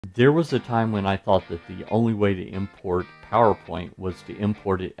There was a time when I thought that the only way to import PowerPoint was to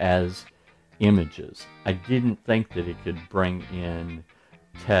import it as images. I didn't think that it could bring in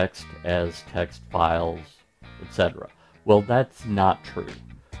text as text files, etc. Well, that's not true.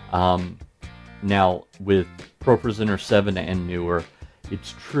 Um, Now, with ProPresenter 7 and newer,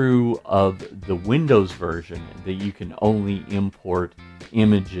 it's true of the Windows version that you can only import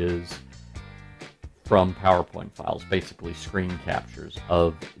images from PowerPoint files, basically screen captures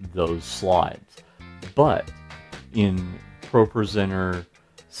of those slides. But in ProPresenter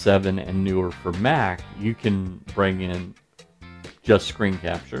 7 and newer for Mac, you can bring in just screen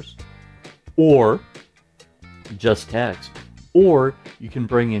captures, or just text, or you can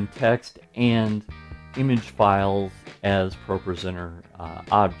bring in text and image files as ProPresenter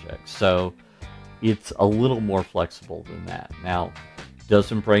objects. So it's a little more flexible than that. Now,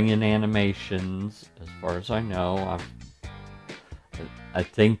 doesn't bring in animations, as far as I know. I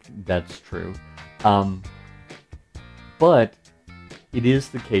think that's true. Um, but it is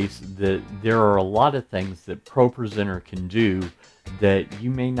the case that there are a lot of things that ProPresenter can do that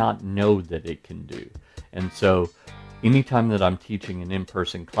you may not know that it can do. And so anytime that I'm teaching an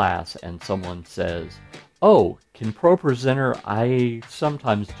in-person class and someone says, oh, can ProPresenter, I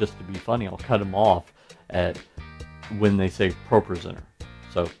sometimes, just to be funny, I'll cut them off at when they say ProPresenter.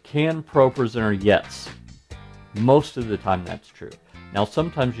 So, can ProPresenter? Yes. Most of the time that's true. Now,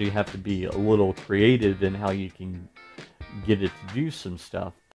 sometimes you have to be a little creative in how you can get it to do some stuff,